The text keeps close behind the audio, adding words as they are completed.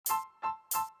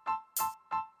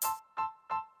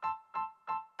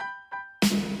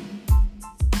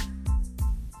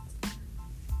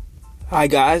Hi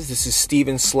guys, this is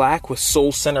Steven Slack with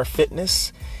Soul Center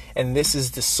Fitness, and this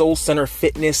is the Soul Center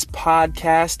Fitness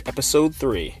Podcast, Episode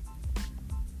 3.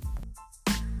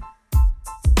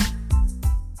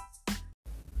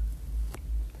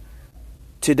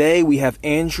 Today we have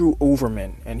Andrew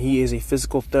Overman, and he is a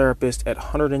physical therapist at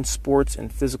Hunterdon Sports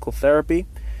and Physical Therapy.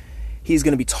 He's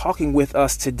going to be talking with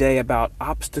us today about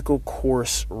obstacle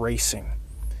course racing.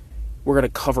 We're going to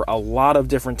cover a lot of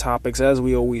different topics, as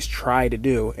we always try to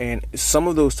do, and some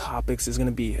of those topics is going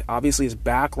to be obviously his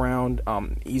background.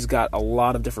 He's got a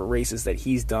lot of different races that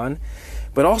he's done,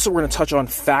 but also we're going to touch on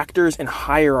factors and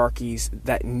hierarchies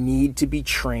that need to be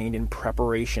trained in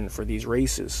preparation for these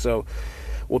races. So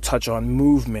we'll touch on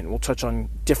movement, we'll touch on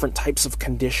different types of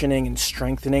conditioning and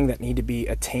strengthening that need to be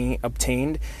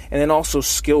obtained, and then also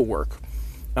skill work.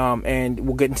 And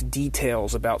we'll get into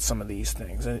details about some of these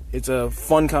things. And it's a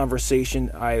fun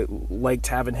conversation. I liked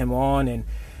having him on, and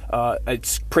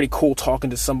it's pretty cool talking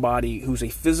to somebody who's a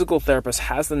physical therapist,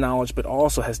 has the knowledge, but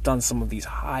also has done some of these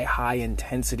high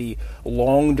intensity,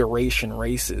 long duration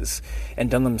races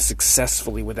and done them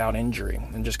successfully without injury,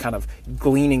 and just kind of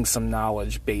gleaning some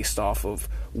knowledge based off of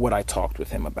what I talked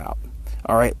with him about.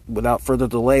 All right, without further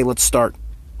delay, let's start.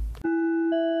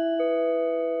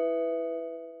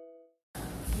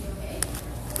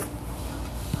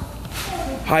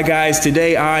 Hi guys,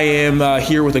 today I am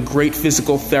here with a great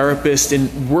physical therapist,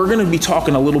 and we're going to be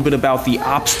talking a little bit about the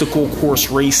obstacle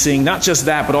course racing, not just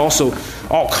that, but also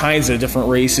all kinds of different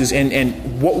races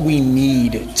and what we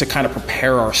need to kind of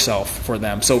prepare ourselves for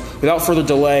them. So without further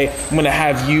delay, I'm going to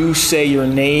have you say your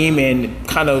name and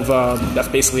kind of, that's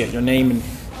basically it, your name, and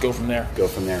go from there.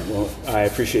 Well, I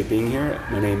appreciate being here.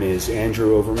 My name is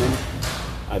Andrew Overman.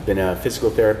 I've been a physical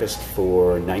therapist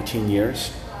for 19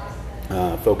 years.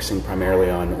 Focusing primarily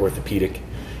on orthopedic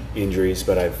injuries,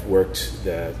 but I've worked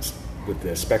with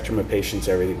the spectrum of patients,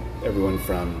 everyone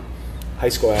from high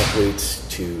school athletes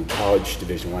to college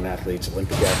Division I athletes,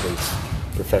 Olympic athletes,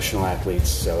 professional athletes,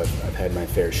 so I've had my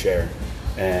fair share.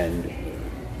 And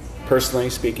personally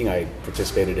speaking, I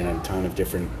participated in a ton of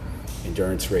different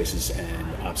endurance races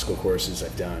and obstacle courses.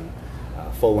 I've done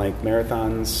full-length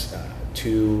marathons,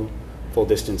 2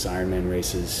 full-distance Ironman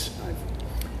races.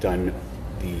 I've done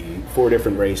the four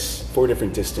different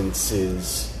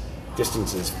distances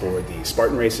for the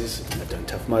Spartan races. I've done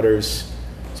Tough Mudders,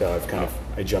 so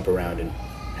I jump around and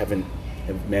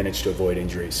have managed to avoid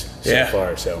injuries so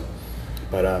far. So,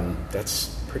 but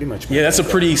that's pretty much my that's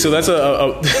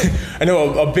a I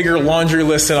know a bigger laundry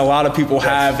list than a lot of people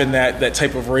have in that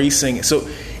type of racing. So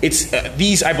it's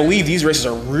I believe these races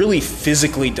are really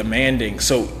physically demanding.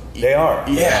 So they are.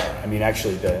 I mean,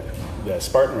 actually, the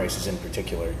Spartan races in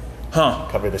particular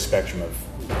cover the spectrum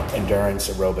of endurance,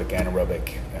 aerobic,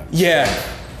 anaerobic,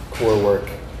 core work.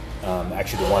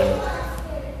 Actually,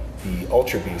 the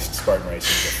Ultra Beast Spartan race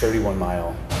is a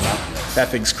 31-mile mountain race. That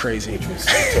thing's crazy. Which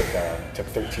took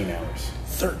 13 hours.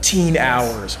 13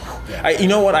 hours. Yeah. You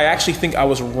know what? I actually think I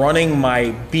was running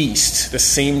my Beast the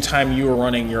same time you were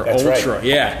running your Ultra. Right.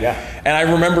 Yeah. And I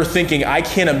remember thinking, I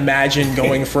can't imagine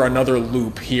going for another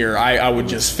loop here. I would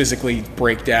just physically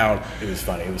break down. It was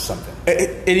funny. It was something.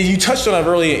 You touched on a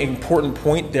really important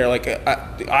point there. Like,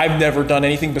 I've never done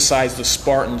anything besides the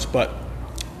Spartans, but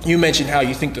you mentioned how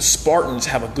you think the Spartans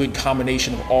have a good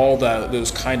combination of all those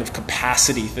kind of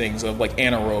capacity things of like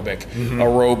anaerobic,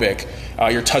 aerobic.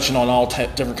 You're touching on all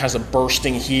different kinds of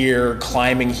bursting here,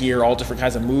 climbing here, all different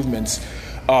kinds of movements.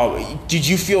 Did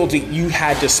you feel that you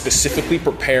had to specifically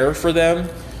prepare for them?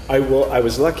 I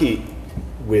was lucky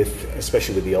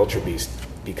especially with the Ultra Beast,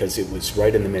 because it was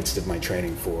right in the midst of my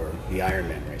training for the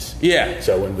Ironman race. Yeah.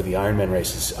 So with the Ironman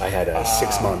races, I had a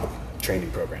 6-month training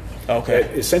program. Okay.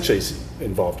 It essentially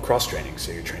involved cross training.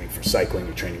 So you're training for cycling,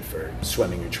 you're training for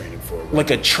swimming, you're training for running.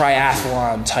 Like a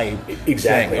triathlon type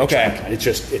exactly thing. Okay.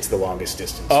 It's the longest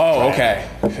distance. Oh, okay.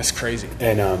 That's crazy.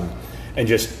 And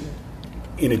just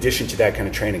in addition to that kind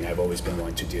of training, I've always been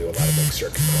wanting to do a lot of like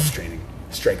circuit cross training,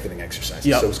 strengthening exercises.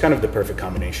 Yep. So it was kind of the perfect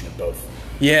combination of both.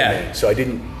 Yeah. So I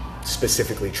didn't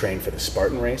specifically train for the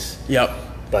Spartan race. Yep.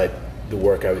 But the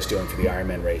work I was doing for the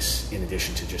Ironman race, in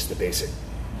addition to just the basic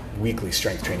weekly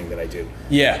strength training that I do,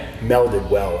 melded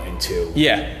well into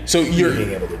so you're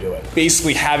being able to do it.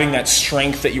 Basically having that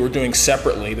strength that you were doing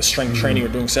separately, the strength training you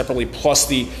were doing separately, plus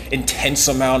the intense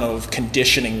amount of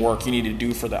conditioning work you need to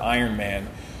do for the Ironman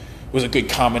was a good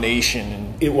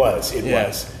combination. It was.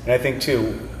 And I think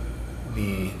too,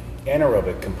 the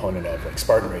anaerobic component of like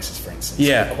Spartan races, for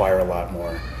instance, require a lot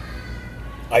more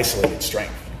isolated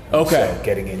strength. Okay. So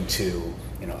getting into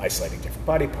isolating different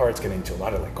body parts, getting into a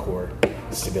lot of like core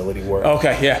stability work.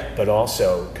 Okay, yeah. But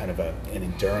also kind of an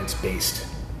endurance-based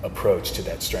approach to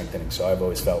that strengthening. So I've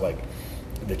always felt like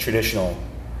the traditional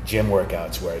gym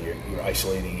workouts where you're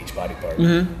isolating each body part,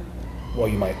 while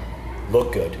you might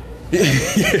look good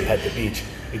at the beach,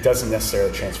 it doesn't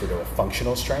necessarily transfer to a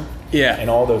functional strength. Yeah. And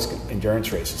all those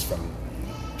endurance races, from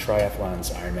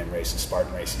triathlons, Ironman races,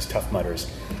 Spartan races, Tough Mudders,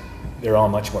 they're all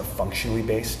much more functionally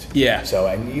based. Yeah. So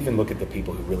I even look at the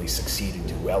people who really succeed and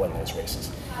do well in those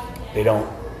races. They don't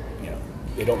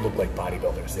look like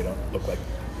bodybuilders. They don't look like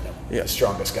the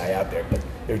strongest guy out there, but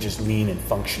they're just lean and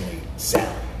functionally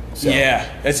sound. So, yeah,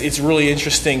 it's really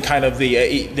interesting. Kind of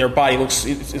their body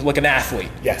looks like an athlete,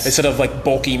 yes, instead of like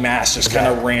bulky mass, just kind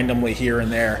of randomly here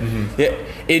and there.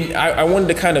 I wanted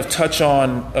to kind of touch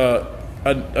on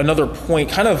another point,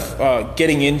 kind of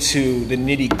getting into the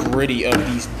nitty gritty of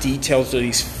these details, or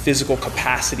these physical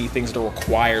capacity things that are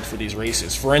required for these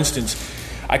races. For instance,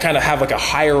 I kind of have like a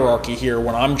hierarchy here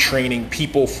when I'm training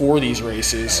people for these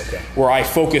races, where I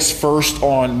focus first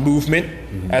on movement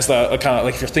as the kind of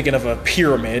like, if you're thinking of a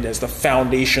pyramid, as the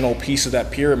foundational piece of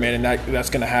that pyramid, and that's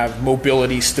going to have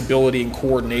mobility, stability, and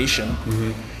coordination.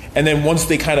 And then once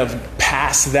they kind of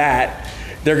pass that,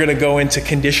 they're going to go into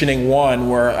conditioning 1,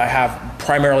 where I have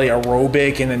primarily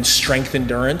aerobic and then strength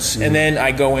endurance. And then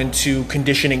I go into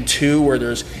conditioning 2, where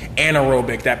there's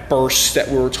anaerobic, that burst that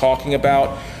we were talking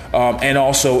about. And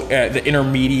also the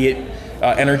intermediate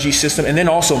energy system, and then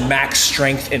also max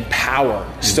strength and power.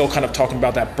 Still kind of talking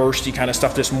about that bursty kind of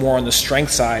stuff, just more on the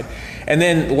strength side. And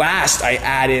then last, I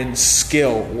add in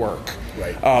skill work.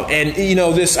 Right. And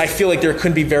this, I feel like there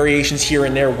could be variations here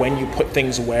and there when you put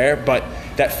things where, but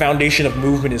that foundation of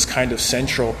movement is kind of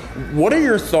central. What are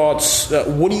your thoughts?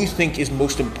 What do you think is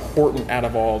most important out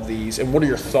of all of these, and what are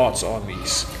your thoughts on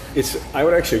these? I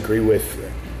would actually agree with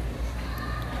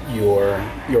your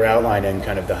outline and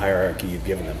kind of the hierarchy you've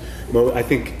given them. Well, I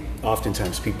think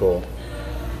oftentimes people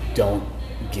don't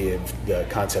give the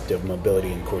concept of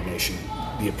mobility and coordination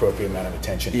the appropriate amount of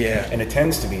attention. Yeah. And it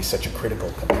tends to be such a critical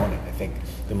component. I think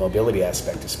the mobility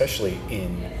aspect, especially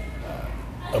in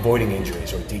avoiding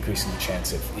injuries or decreasing the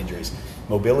chance of injuries,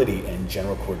 mobility and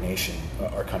general coordination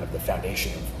are kind of the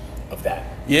foundation of that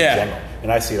in general.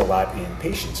 And I see it a lot in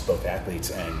patients, both athletes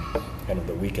and kind of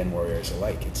the weekend warriors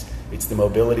alike. It's the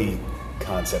mobility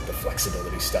concept, the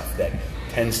flexibility stuff that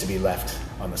tends to be left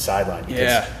on the sideline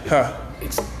because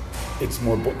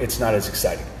it's not as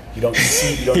exciting. You don't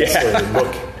necessarily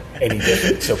look any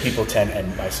different. So people tend,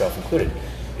 and myself included,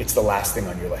 it's the last thing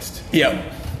on your list. Yeah.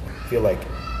 I feel like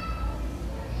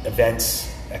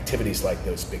events, activities like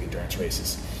those big endurance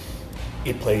races,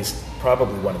 it plays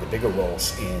probably one of the bigger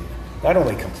roles in not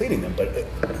only completing them, but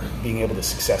being able to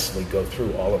successfully go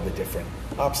through all of the different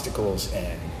obstacles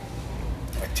and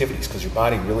activities, because your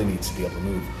body really needs to be able to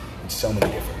move in so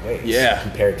many different ways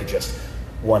compared to just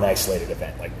one isolated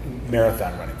event, like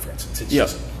marathon running, for instance.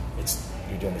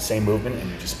 You're doing the same movement and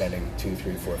you're just spending 2,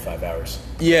 3, 4, 5 hours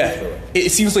through it.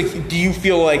 It seems like, do you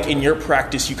feel like in your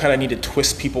practice you kind of need to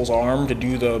twist people's arm to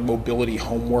do the mobility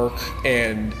homework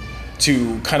and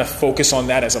to kind of focus on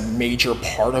that as a major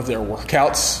part of their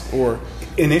workouts? Or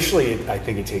initially, I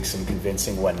think it takes some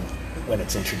convincing when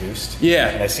it's introduced. Yeah.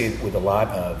 And I see it with a lot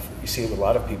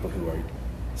of people who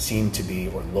seem to be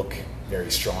or look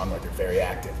very strong, or they're very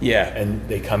active. Yeah. And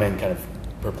they come in kind of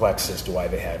perplexed as to why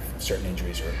they have certain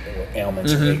injuries or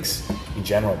ailments or aches in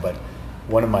general. But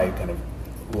one of my kind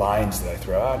of lines that I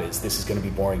throw out is, this is going to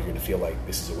be boring. You're going to feel like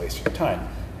this is a waste of your time.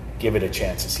 Give it a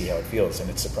chance to see how it feels. And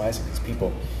it's surprising because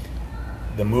people,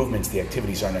 the movements, the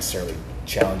activities aren't necessarily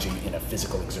challenging in a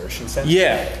physical exertion sense.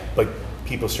 Yeah. But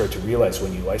people start to realize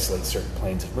when you isolate certain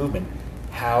planes of movement,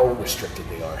 how restricted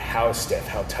they are, how stiff,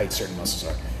 how tight certain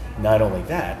muscles are. Not only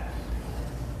that,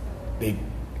 they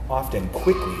often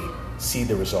quickly see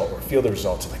the result or feel the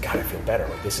results and like, God, I feel better.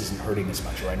 Like, this isn't hurting as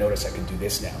much, or I notice I can do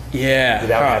this now. Yeah.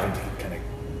 Without having to kind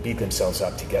of beat themselves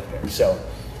up to get there. So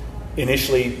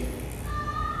initially,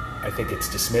 I think it's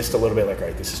dismissed a little bit, like, all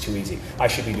right, this is too easy. I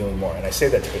should be doing more. And I say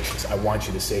that to patients. I want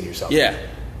you to say to yourself,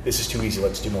 this is too easy,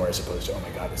 let's do more, as opposed to, oh my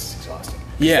God, this is exhausting.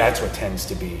 Yeah. That's what tends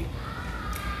to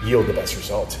yield the best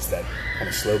results. It's that kind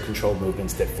of slow, controlled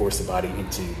movements that force the body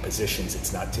into positions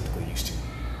it's not typically used to.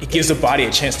 It gives the body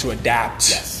a chance to adapt.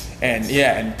 Yes.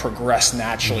 And progress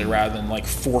naturally rather than like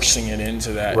forcing it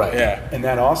into that. Right. Yeah. And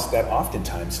that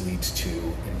oftentimes leads to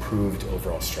improved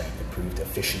overall strength, improved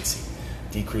efficiency,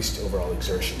 decreased overall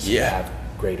exertion. So you have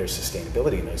greater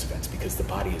sustainability in those events because the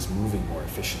body is moving more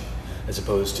efficiently, as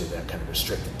opposed to that kind of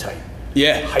restricted, tight,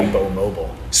 hypomobile.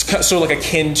 So like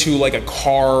akin to like a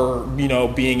car,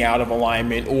 being out of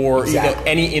alignment, or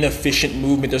any inefficient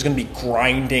movement. There's going to be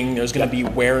grinding. There's going to be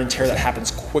wear and tear that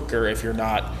happens quicker if you're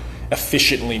not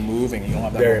efficiently moving. You don't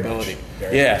have that mobility.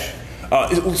 Very much.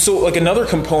 So like another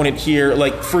component here,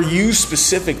 like for you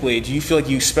specifically, do you feel like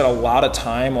you spent a lot of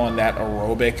time on that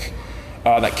aerobic,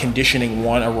 that conditioning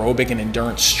one, aerobic and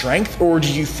endurance strength? Or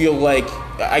do you feel like,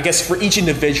 I guess for each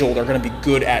individual, they're going to be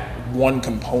good at one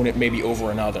component maybe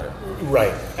over another?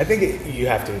 Right. I think you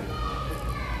have to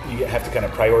kind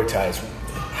of prioritize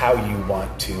how you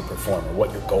want to perform or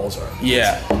what your goals are.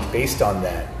 Yeah. Based on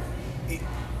that,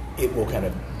 it will kind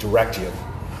of direct you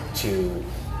to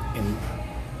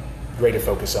greater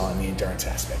focus on the endurance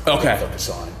aspect. Okay. Focus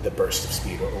on the burst of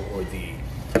speed or the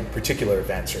particular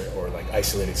events or like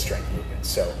isolated strength movements.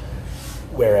 So,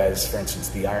 whereas, for instance,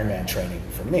 the Ironman training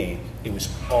for me, it was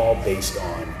all based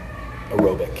on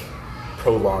aerobic,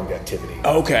 prolonged activity.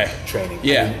 Okay. Training.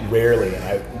 Yeah. I mean, rarely,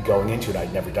 and going into it,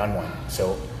 I'd never done one.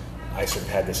 So I sort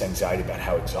of had this anxiety about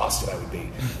how exhausted I would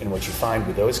be. And what you find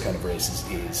with those kind of races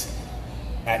is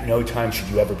at no time should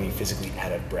you ever be physically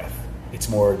out of breath. It's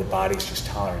more the body's just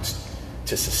tolerance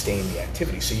to sustain the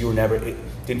activity. So you were never, it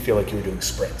didn't feel like you were doing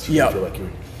sprints. You didn't feel like you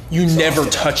were You never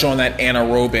exhausted. touch on that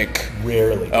anaerobic.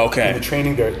 Rarely. Okay. In the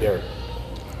training, there are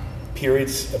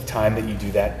periods of time that you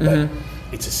do that, but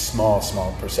it's a small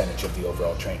percentage of the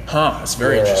overall training. Huh, that's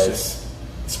very interesting.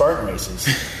 Spartan races,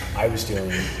 I was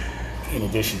doing, in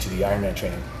addition to the Ironman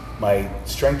training, my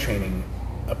strength training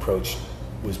approach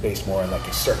was based more on like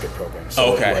a circuit program.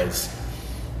 So it was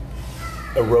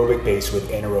aerobic based with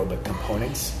anaerobic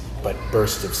components, but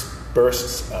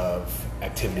bursts of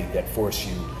activity that force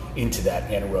you into that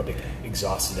anaerobic,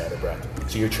 exhausted, out of breath.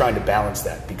 So you're trying to balance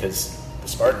that because the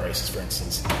Spartan races, for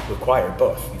instance, require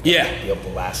both. You have to be able to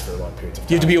last for long periods of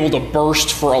time. You have to be able to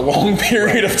burst for a long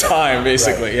period of time,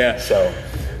 basically. Yeah. So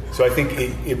I think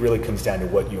it really comes down to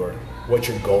what your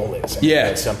goal is. I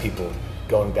mean, some people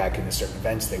going back into certain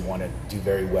events, they want to do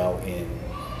very well in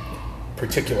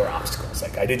particular obstacles.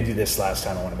 Like I didn't do this last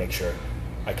time, I want to make sure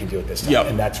I can do it this time.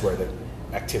 And that's where the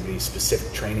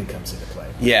activity-specific training comes into play.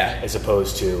 Yeah. As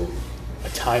opposed to a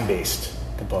time-based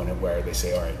component where they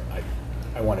say, all right,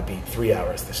 I want to beat 3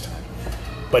 hours this time.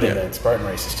 But in the Spartan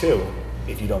races too,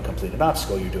 if you don't complete an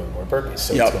obstacle, you're doing more burpees,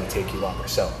 so it's going to take you longer.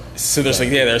 So there's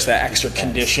there's that extra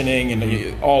conditioning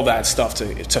and all that stuff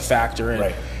to factor in.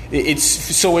 Right. It's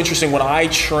so interesting when I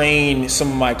train some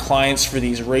of my clients for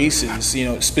these races,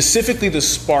 specifically the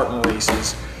Spartan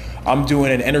races, I'm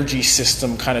doing an energy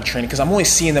system kind of training because I'm only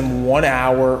seeing them 1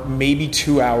 hour, maybe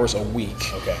 2 hours a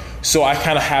week. Okay. So I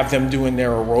kind of have them doing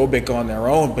their aerobic on their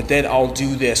own, but then I'll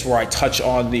do this where I touch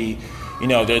on the,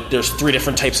 there's 3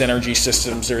 different types of energy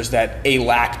systems. There's that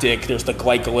alactic, there's the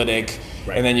glycolytic,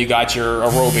 and then you got your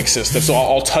aerobic system. So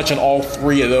I'll touch on all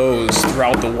 3 of those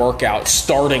throughout the workout,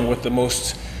 starting with the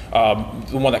most,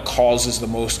 the one that causes the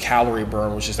most calorie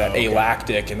burn, which is that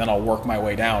alactic, and then I'll work my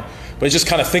way down. But just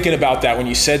kind of thinking about that when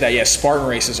you said that, Spartan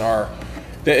races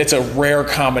it's a rare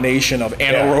combination of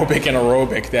anaerobic and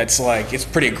aerobic that's like, it's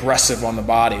pretty aggressive on the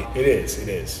body. It is.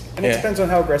 And it depends on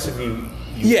how aggressive you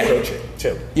approach it,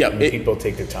 too. People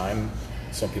take their time.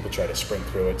 Some people try to sprint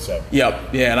through it. So.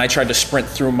 And I tried to sprint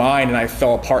through mine, and I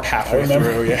fell apart halfway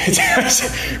through.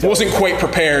 Wasn't quite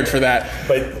prepared for that.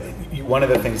 But one of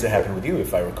the things that happened with you,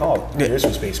 if I recall, yours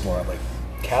was based more on like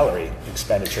calorie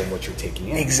expenditure and what you're taking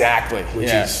in. Exactly. Which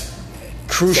is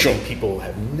crucial. People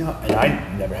have not, and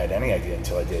I never had any idea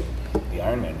until I did the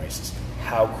Ironman races,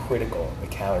 how critical the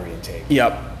calorie intake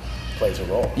plays a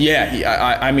role.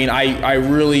 I mean, I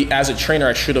really, as a trainer,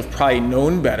 I should have probably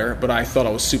known better, but I thought I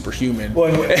was superhuman.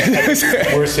 Well,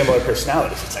 we're similar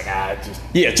personalities. It's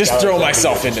like, just throw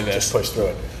myself into this. Just push through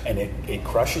it. And it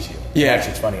crushes you.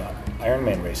 Actually, it's funny.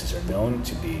 Ironman races are known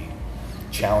to be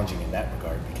challenging in that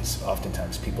regard because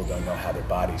oftentimes people don't know how their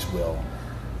bodies will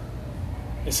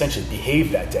essentially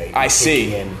behave that day.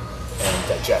 Taking in and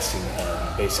digesting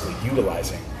and basically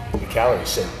utilizing the calories.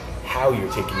 So how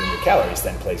you're taking in your calories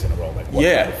then plays in a role. Like what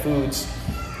kind of foods,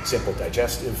 simple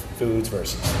digestive foods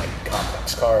versus like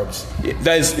complex carbs.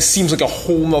 It seems like a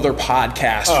whole nother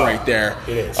podcast right there.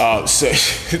 It is.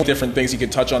 So different things you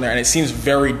could touch on there, and it seems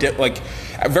very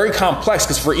very complex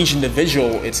because for each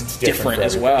individual it's different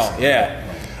as well. Person.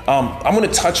 I'm going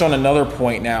to touch on another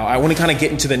point now. I want to kind of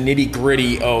get into the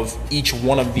nitty-gritty of each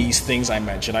one of these things I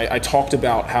mentioned. I talked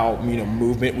about how,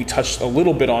 movement. We touched a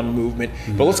little bit on movement,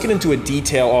 but let's get into a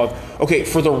detail of,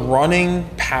 for the running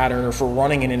pattern or for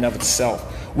running in and of itself,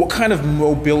 what kind of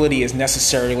mobility is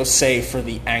necessary, let's say, for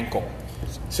the ankle?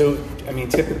 So, I mean,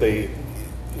 typically,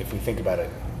 if we think about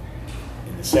it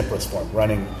in the simplest form,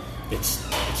 running, it's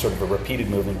sort of a repeated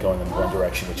movement going in one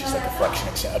direction, which is like a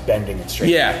flexion, a bending and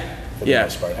straightening. For the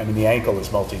most part. I mean, the ankle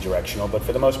is multi-directional, but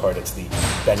for the most part, it's the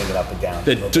bending it up and down.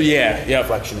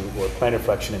 Flexion or plantar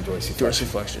flexion and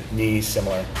dorsiflexion. Knee,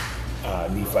 similar.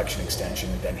 Knee flexion extension,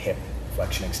 and then hip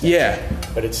flexion extension. Yeah.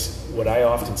 But it's what I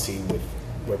often see with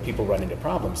where people run into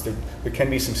problems. There can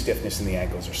be some stiffness in the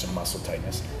ankles or some muscle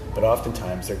tightness, but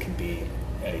oftentimes there can be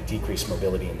a decreased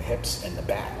mobility in the hips and the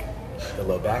back, the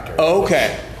low back area.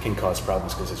 Okay. Which can cause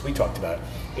problems because, as we talked about,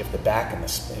 if the back and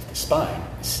if the spine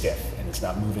is stiff and it's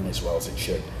not moving as well as it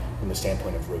should from the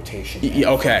standpoint of rotation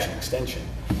and flexion extension,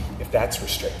 if that's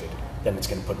restricted, then it's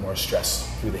going to put more stress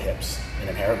through the hips and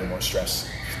inherently more stress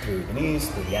through the knees,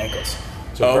 through the ankles.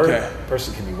 So a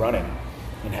person can be running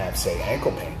and have, say,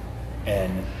 ankle pain,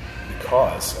 and the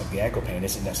cause of the ankle pain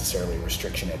isn't necessarily a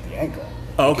restriction at the ankle.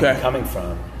 It can be coming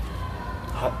from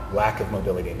lack of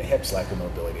mobility in the hips, lack of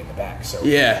mobility in the back. So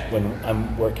when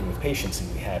I'm working with patients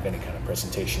and we have any kind of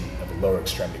presentation of a lower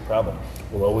extremity problem,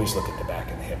 we'll always look at the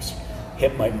back and the hips.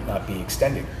 Hip might not be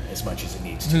extending as much as it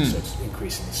needs to, so it's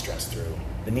increasing the stress through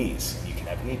the knees, and you can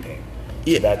have knee pain.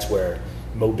 So that's where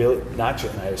mobility, not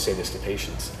just, and I always say this to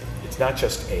patients, it's not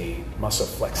just a muscle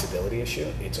flexibility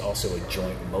issue, it's also a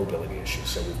joint mobility issue.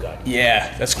 So we've got...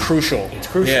 Yeah, that's crucial. It's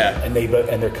crucial, and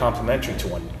they're complementary to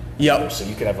one another. So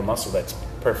you can have a muscle that's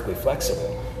perfectly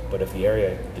flexible, but if the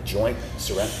area, the joint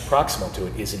proximal to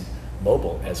it isn't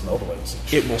mobile as it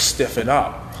should, it will stiffen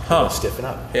up. It will stiffen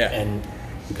up. Yeah. And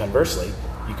conversely,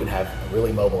 you can have a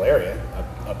really mobile area,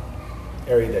 a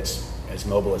area that's as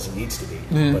mobile as it needs to be,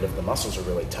 but if the muscles are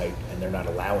really tight and they're not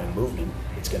allowing movement,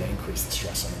 it's going to increase the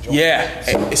stress on the joint.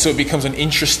 Yeah, so it becomes an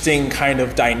interesting kind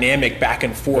of dynamic back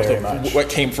and forth of what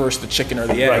came first, the chicken or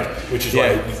the egg. Right, which is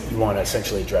why you want to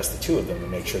essentially address the two of them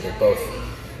and make sure they're both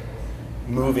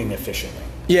moving efficiently,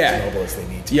 as mobile as they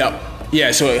need to.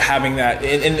 Yeah, so having that,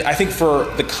 and I think for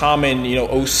the common,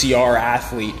 OCR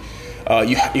athlete,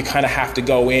 you kind of have to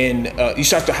go in. You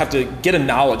start to have to get a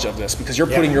knowledge of this because you're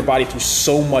putting your body through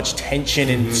so much tension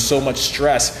and so much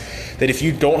stress that if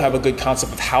you don't have a good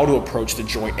concept of how to approach the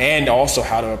joint and also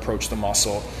how to approach the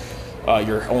muscle,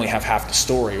 you only have half the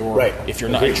story. Or if you're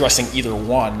not addressing either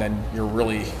one, then you're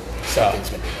really something's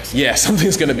going to be missing. Yeah,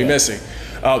 something's going to be missing.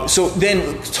 So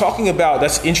then talking about,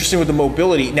 that's interesting with the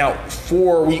mobility. Now,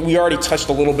 we already touched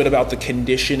a little bit about the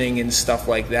conditioning and stuff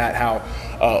like that, how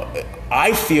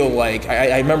I feel like,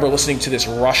 I remember listening to this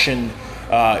Russian,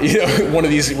 one of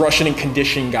these Russian and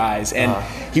conditioning guys, and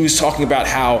he was talking about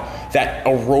how that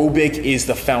aerobic is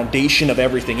the foundation of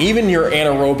everything. Even your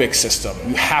anaerobic system,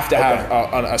 you have to have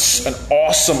an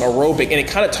awesome aerobic. And it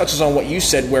kind of touches on what you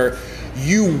said, where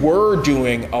you were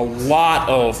doing a lot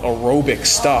of aerobic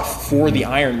stuff for the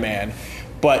Ironman,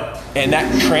 and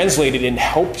that translated and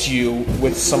helped you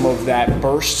with some of that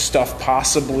burst stuff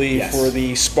possibly for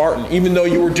the Spartan. Even though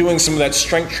you were doing some of that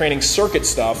strength training circuit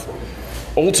stuff,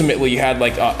 ultimately you had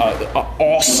like a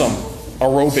awesome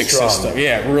aerobic system.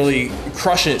 Yeah, really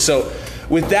crushing it. So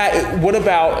with that, what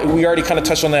about, we already kind of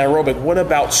touched on that aerobic, what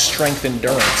about strength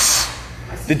endurance?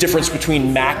 The difference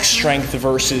between max strength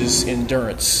versus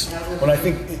endurance. Well, I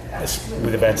think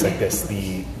with events like this,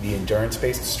 the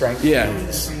endurance-based strength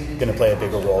is going to play a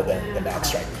bigger role than the max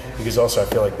strength. Because also I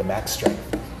feel like the max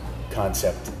strength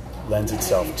concept lends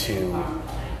itself to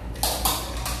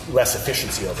less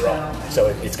efficiency overall. So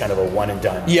it's kind of a one and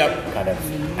done kind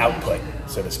of output,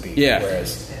 so to speak.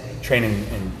 Whereas training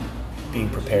and being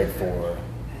prepared for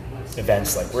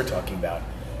events like we're talking about,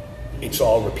 it's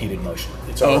all repeated motion.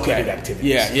 It's all repeated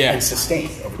activities. And sustained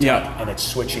over time. And it's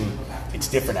switching, it's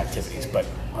different activities, but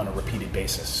on a repeated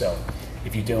basis. So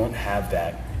if you don't have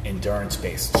that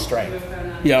endurance-based strength,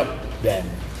 then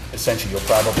essentially you'll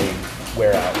probably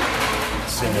wear out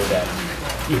sooner than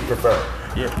you'd prefer.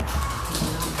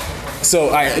 So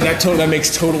that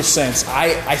makes total sense.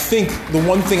 I think the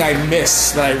one thing I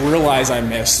missed, that I realized I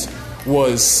missed,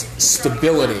 was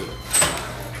stability.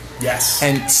 Yes.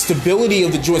 And stability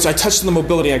of the joints. I touched on the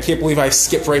mobility. I can't believe I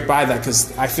skipped right by that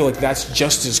because I feel like that's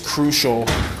just as crucial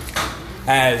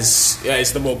as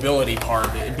the mobility part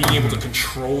of it. Being able to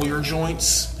control your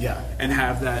joints and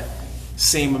have that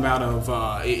same amount of,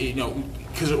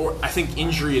 because I think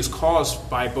injury is caused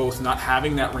by both not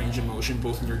having that range of motion,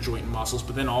 both in your joint and muscles,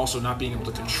 but then also not being able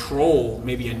to control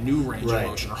maybe a new range of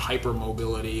motion or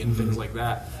hypermobility and things like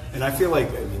that. And I feel like,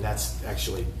 that's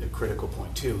actually a critical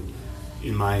point too.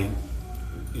 In my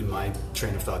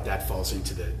train of thought, that falls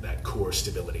into that core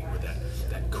stability or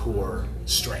that core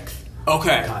strength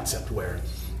concept, where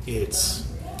it's,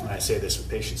 and I say this with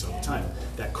patients all the time,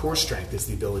 that core strength is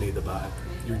the ability of the body,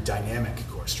 your dynamic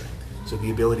core strength. So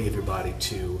the ability of your body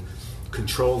to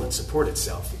control and support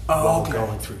itself while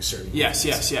going through certain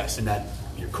movements. And that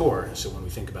your core, so when we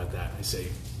think about that, I say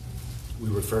we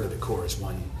refer to the core as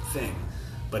one thing,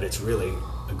 but it's really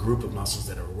a group of muscles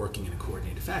that are working in a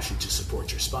coordinated fashion to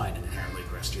support your spine and inherently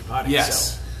the rest of your body.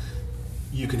 So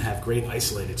you can have great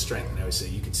isolated strength, and I would say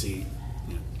you can see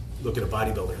look at a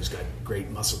bodybuilder who's got great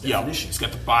muscle definition. He's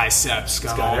got the biceps,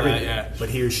 got all everything. that, But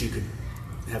he or she could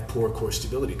have poor core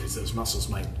stability because those muscles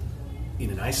might, in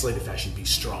an isolated fashion, be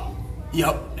strong.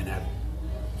 And have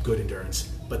good endurance,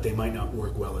 but they might not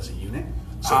work well as a unit,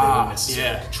 so they won't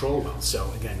necessarily control well. So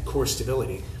again, core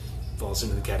stability falls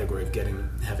into the category of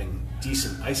having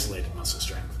decent isolated muscle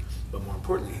strength, but more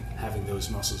importantly, having those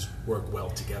muscles work well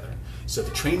together. So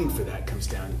the training for that comes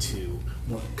down to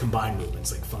more combined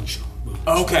movements, like functional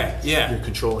movements. You're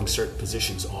controlling certain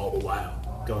positions all the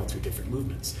while, going through different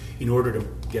movements in order to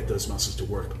get those muscles to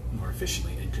work more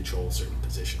efficiently and control certain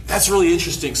positions. That's really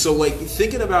interesting. So, like,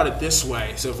 thinking about it this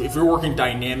way, so if you're working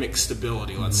dynamic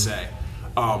stability, let's say,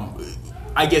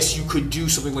 I guess you could do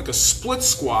something like a split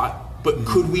squat, but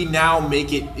could we now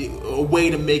make it a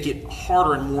way to make it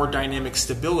harder and more dynamic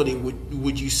stability?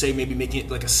 Would you say maybe making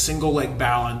it like a single leg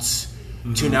balance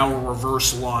to now a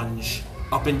reverse lunge,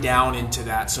 up and down into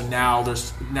that? So now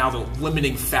the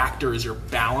limiting factor is your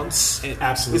balance.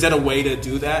 Absolutely. Is that a way to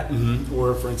do that?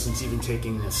 Or, for instance, even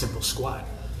taking a simple squat.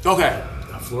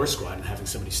 A floor squat and having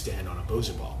somebody stand on a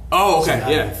Boser ball.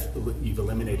 So you've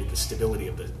eliminated the stability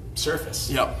of the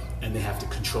surface. And they have to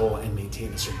control and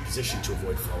maintain a certain position to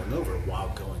avoid falling over while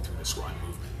going through the squat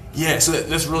movement. So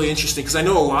that's really interesting, because I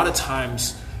know a lot of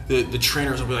times the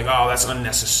trainers will be like, oh, that's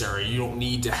unnecessary. You don't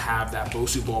need to have that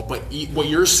Bosu ball. But what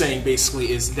you're saying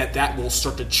basically is that will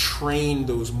start to train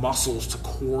those muscles to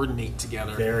coordinate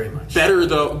together. Very much. Better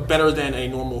than a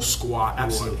normal squat.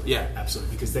 Absolutely.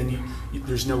 Absolutely. Because then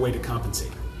there's no way to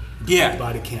compensate. The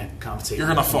body can't compensate. You're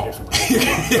going to fall.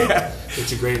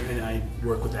 It's a great, and I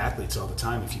work with athletes all the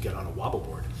time if you get on a wobble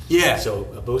board. So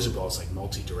a Bosu ball is like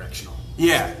multi-directional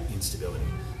instability.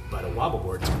 But a wobble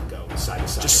board is going to go side to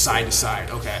side. Just side to side,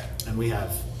 okay. And we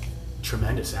have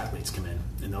tremendous athletes come in,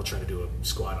 and they'll try to do a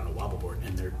squat on a wobble board,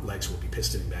 and their legs will be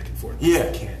pistoning back and forth.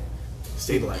 They can't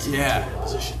stabilize in that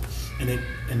position.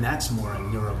 And that's more a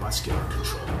neuromuscular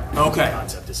control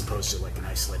concept as opposed to like an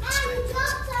isolated strength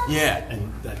concept.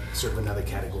 And that's sort of another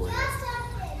category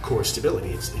of core stability.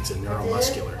 It's a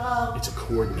neuromuscular, it's a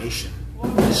coordination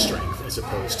strength as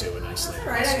opposed to an isolated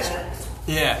muscle strength.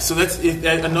 So that's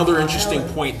another interesting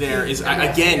point there is,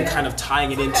 again, kind of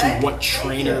tying it into what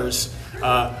trainers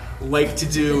like to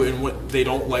do and what they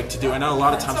don't like to do. I know a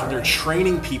lot of times when they're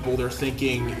training people, they're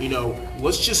thinking,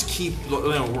 let's just keep, we're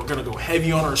going to go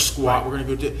heavy on our squat. We're going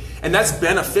to go do, and that's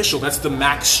beneficial. That's the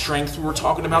max strength we were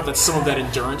talking about. That's some of that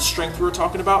endurance strength we were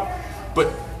talking about.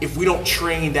 But if we don't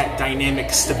train that dynamic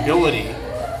stability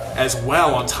as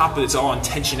well, on top of it's all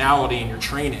intentionality in your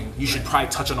training, you should probably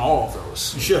touch on all of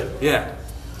those. You should.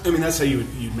 I mean, that's how you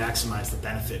maximize the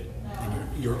benefit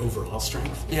and your overall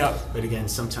strength. But again,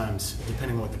 sometimes,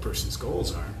 depending on what the person's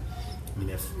goals are, I mean,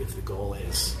 if the goal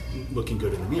is looking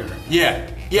good in the mirror,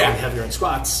 heavier in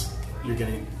squats,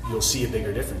 you'll see a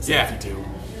bigger difference than if you do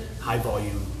high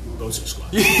volume Boser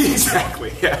squats.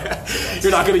 Exactly.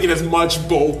 You're not going to get as much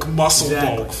muscle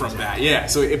bulk from that.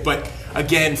 But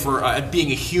again, for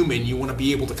being a human, you want to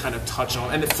be able to kind of touch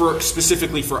on, and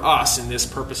specifically for us in this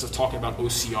purpose of talking about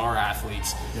OCR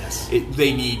athletes,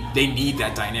 they need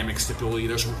that dynamic stability.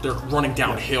 They're running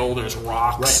downhill. There's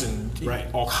rocks and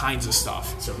all kinds of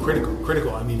stuff. So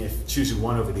critical. I mean, if choosing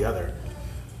one over the other,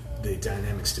 the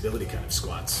dynamic stability kind of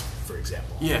squats, for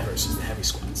example, versus the heavy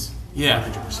squats.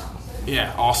 100%.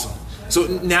 Awesome. So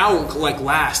now,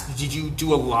 did you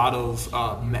do a lot of,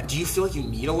 do you feel like you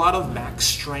need a lot of max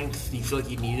strength? Do you feel like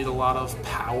you needed a lot of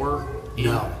power?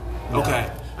 No.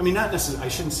 Okay. I mean, not necessarily, I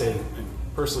shouldn't say,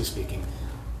 personally speaking,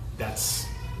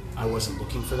 I wasn't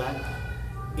looking for that.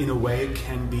 In a way, it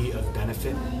can be of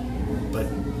benefit,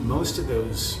 but most of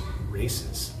those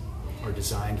races are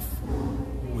designed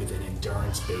with an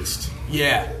endurance-based...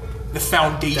 The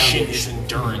foundation is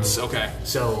endurance. Okay.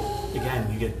 So,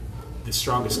 again, you get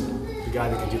the guy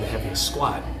that can do the heaviest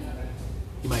squat,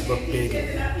 he might look big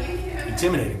and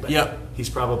intimidating, but he's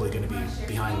probably going to be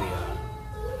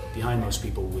behind most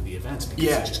people with the events because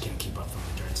he just can't keep up from an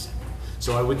endurance standpoint.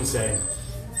 So I wouldn't say,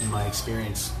 in my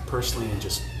experience, personally and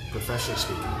just professionally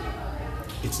speaking,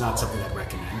 it's not something I'd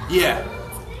recommend.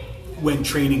 When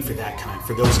training for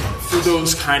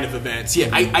those kind of events.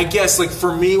 I guess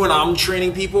for me, when I'm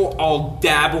training people, I'll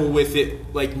dabble with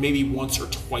it maybe once or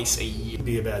twice a year.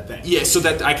 Be a bad thing. So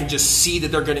that I can just see that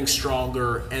they're getting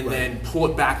stronger and then pull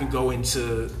it back and go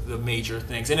into the major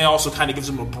things. And it also kind of gives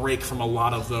them a break from a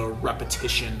lot of the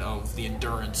repetition of the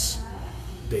endurance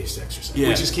based exercise,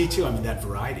 which is key too. I mean, that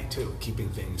variety too, keeping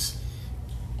things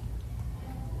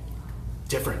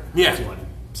different. If you want to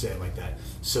say it like that,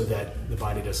 so that the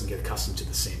body doesn't get accustomed to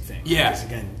the same thing. Because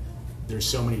again, there's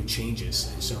so many changes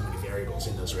and so many variables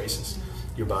in those races.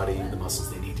 your body, the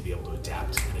muscles they need to be able to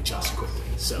adapt and adjust quickly.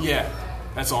 So Yeah,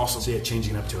 that's awesome. So yeah,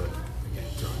 changing up to again,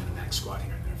 throwing in a max squat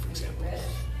here and there, for example,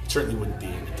 certainly wouldn't be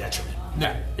a detriment.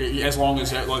 Yeah, as long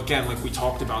as, again, like we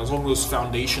talked about, as long as those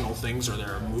foundational things are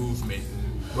there, movement,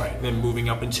 and Right. then moving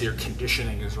up into your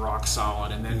conditioning is rock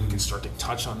solid, and then we can start to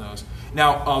touch on those.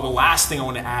 Now, the last thing I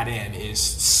want to add in is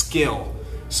skill.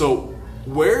 So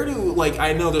where do, like,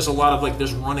 I know there's a lot of, like,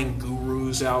 there's running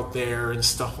gurus out there and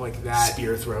stuff like that.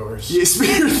 Spear throwers. Yeah,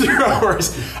 spear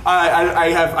throwers.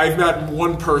 I've met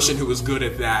one person who was good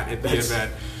at that at the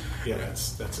event. Yeah,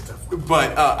 that's a tough one.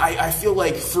 But I feel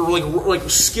like for like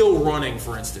skill running,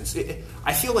 for instance,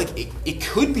 I feel like it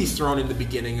could be thrown in the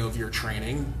beginning of your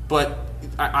training, but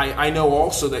I know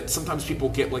also that sometimes people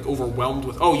get like overwhelmed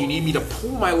with, oh, you need me to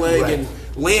pull my leg Right. and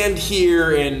land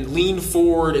here and lean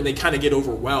forward, and they kind of get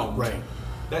overwhelmed. Right.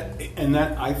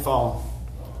 That I fall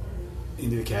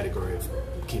into the category of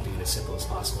keeping it as simple as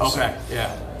possible. Okay. So,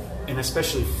 Yeah. and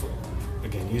especially,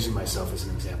 again, using myself as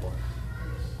an example,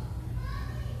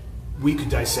 you could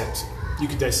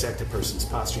dissect a person's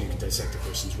posture, you could dissect a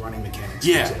person's running mechanics,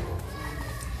 Yeah. for example.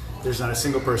 There's not a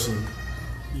single person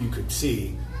you could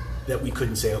see that we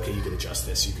couldn't say, okay, you could adjust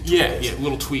this, you could try this. Yeah,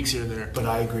 little tweaks here and there. But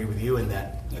I agree with you in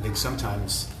that I think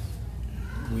sometimes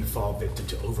we fall victim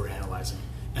to overanalyzing.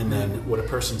 And then what a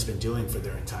person's been doing for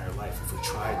their entire life, if we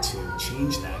try to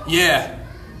change that, Yeah.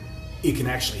 it can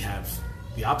actually have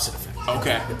the opposite effect.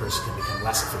 Okay. The person can become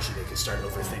less efficient, they can start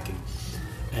overthinking.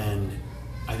 And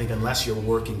I think unless you're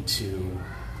working to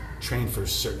train for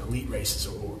certain elite races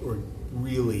or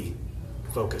really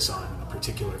focus on a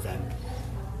particular event,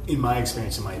 in my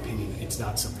experience, in my opinion, it's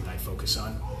not something I focus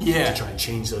on Yeah. to try and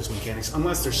change those mechanics,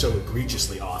 unless they're so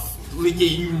egregiously off.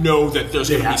 You know that there's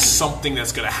They going to be have to be. something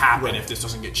that's going to happen Right. if this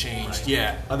doesn't get changed. Right.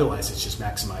 Yeah. Otherwise, it's just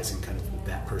maximizing kind of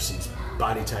that person's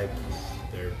body type,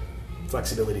 their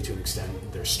flexibility to an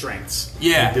extent, their strengths,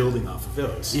 Yeah. and building off of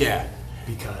those. Yeah.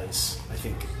 Because I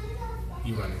think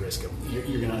you run the risk of you're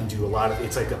going to undo a lot of.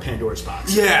 It's like a Pandora's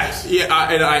box. Yeah,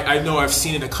 and I know I've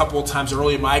seen it a couple of times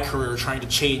early in my career trying to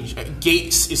change.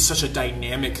 Gaits is such a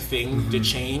dynamic thing to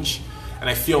change, and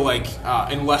I feel like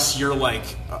unless you're like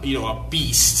a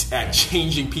beast at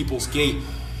changing people's gait,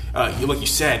 like you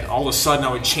said, all of a sudden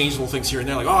I would change little things here and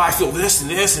there, like, oh, I feel this and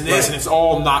this and this, Right. and it's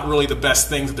all not really the best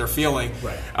things that they're feeling.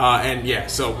 Right. And yeah,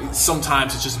 so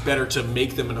sometimes it's just better to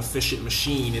make them an efficient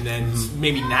machine, and then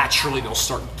maybe naturally they'll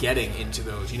start getting into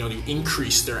those, to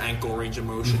increase their ankle range of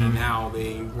motion, and now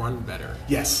they run better.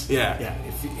 Yes. Yeah. Yeah.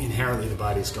 If inherently the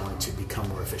body is going to become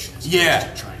more efficient as Yeah.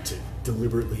 opposed to trying to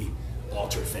deliberately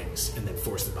alter things and then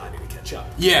force the body to catch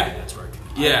up. Yeah. And that's where it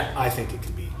can, Yeah. I think it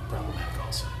can be problematic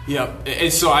also. Yeah,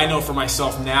 and so I know for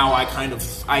myself now,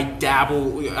 I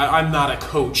dabble. I'm not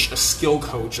a skill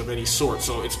coach of any sort,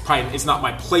 so it's not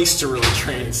my place to really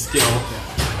train skill.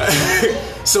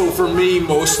 So for me,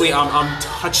 mostly I'm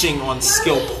touching on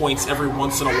skill points every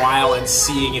once in a while and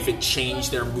seeing if it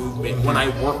changed their movement when I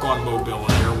work on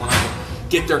mobility or when I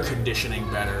get their conditioning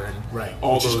better and Right.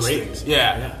 all Which is those great. things.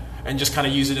 Yeah. And just kind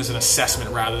of use it as an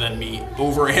assessment rather than me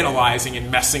overanalyzing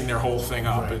and messing their whole thing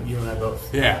up. Right. And, You and I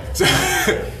both. yeah.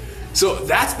 So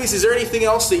that's basically. Is there anything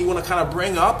else that you want to kind of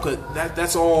bring up? 'Cause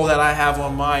that's all that I have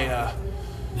on my.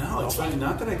 No, it's funny.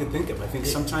 Not that I could think of. I think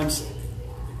sometimes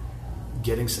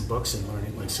getting some books and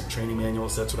learning, like some training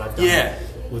manuals. That's what I've done. Yeah.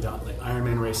 Without like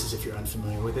Ironman races, if you're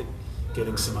unfamiliar with it,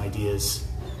 getting some ideas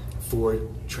for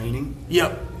training.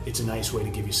 Yep. It's a nice way to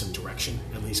give you some direction.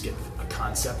 At least get a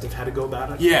concept of how to go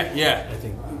about it. Yeah. Yeah. I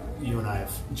think you and I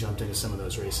have jumped into some of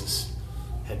those races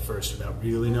head first without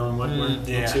really knowing what we're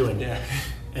into. And, yeah.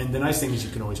 and the nice thing is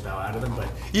you can always bow out of them. But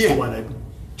Yeah. if you want to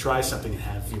try something and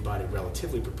have your body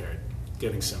relatively prepared,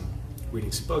 reading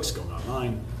some books, going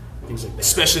online, things like that.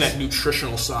 Especially that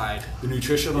nutritional side. The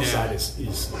nutritional Yeah. side is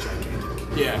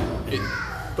gigantic. Yeah.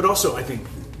 But also, I think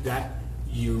that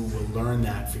you will learn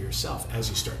that for yourself as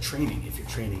you start training. If you're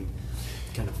training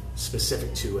kind of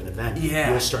specific to an event, Yeah.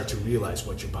 you'll start to realize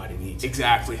what your body needs.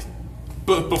 Exactly.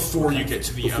 But before you get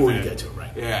to the Before event. you get to it,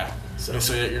 right. Yeah. So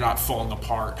that you're not falling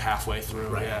apart halfway through.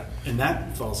 Right. Yeah. And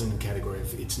that falls in the category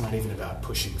of it's not even about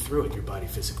pushing through it. Your body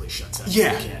physically shuts down.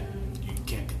 Yeah. You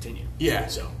can't continue. Yeah.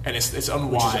 So and it's which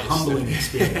unwise. is a humbling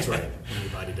experience, right? When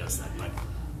your body does that.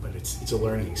 But it's a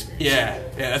learning experience. Yeah,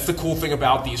 that's the cool thing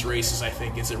about these races. I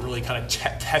think is it really kind of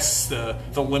tests the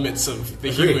limits of the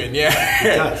Agreed. human.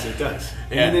 Yeah, It does.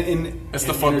 Yeah. And in That's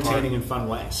the an fun part. entertaining and fun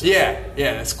way. So. yeah,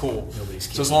 that's cool.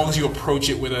 Nobody's So as long as you approach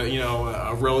it with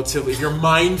a relatively, if you're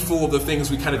mindful of the things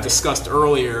we kind of Right. discussed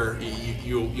earlier,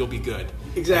 you'll be good.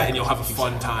 Exactly. and you'll have a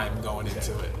fun time going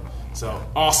into it. So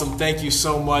awesome. Thank you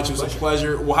so much. It was a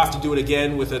pleasure. We'll have to do it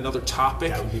again with another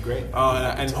topic. That would be great.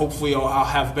 And hopefully I'll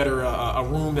have better a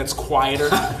room that's quieter.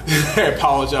 I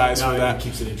apologize for that. It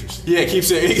keeps it interesting. Yeah, it keeps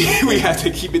it. We have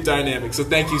to keep it dynamic. So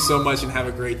thank you so much and have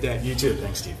a great day. You too.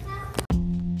 Thanks, Steve.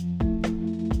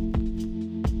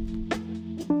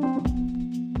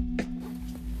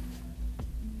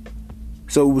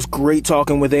 So it was great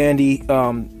talking with Andy.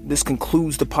 This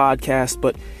concludes the podcast,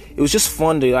 but it was just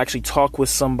fun to actually talk with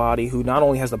somebody who not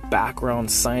only has the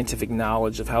background scientific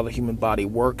knowledge of how the human body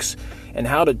works and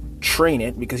how to train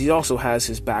it, because he also has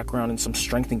his background in some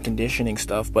strength and conditioning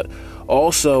stuff, but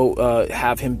also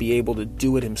have him be able to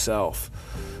do it himself.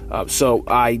 So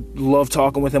I love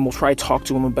talking with him. We'll try to talk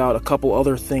to him about a couple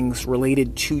other things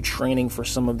related to training for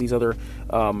some of these other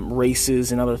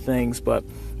races and other things, but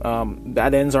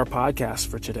that ends our podcast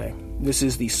for today. This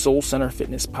is the Soul Center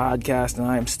Fitness Podcast, and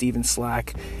I am Steven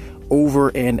Slack. Over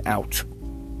and out.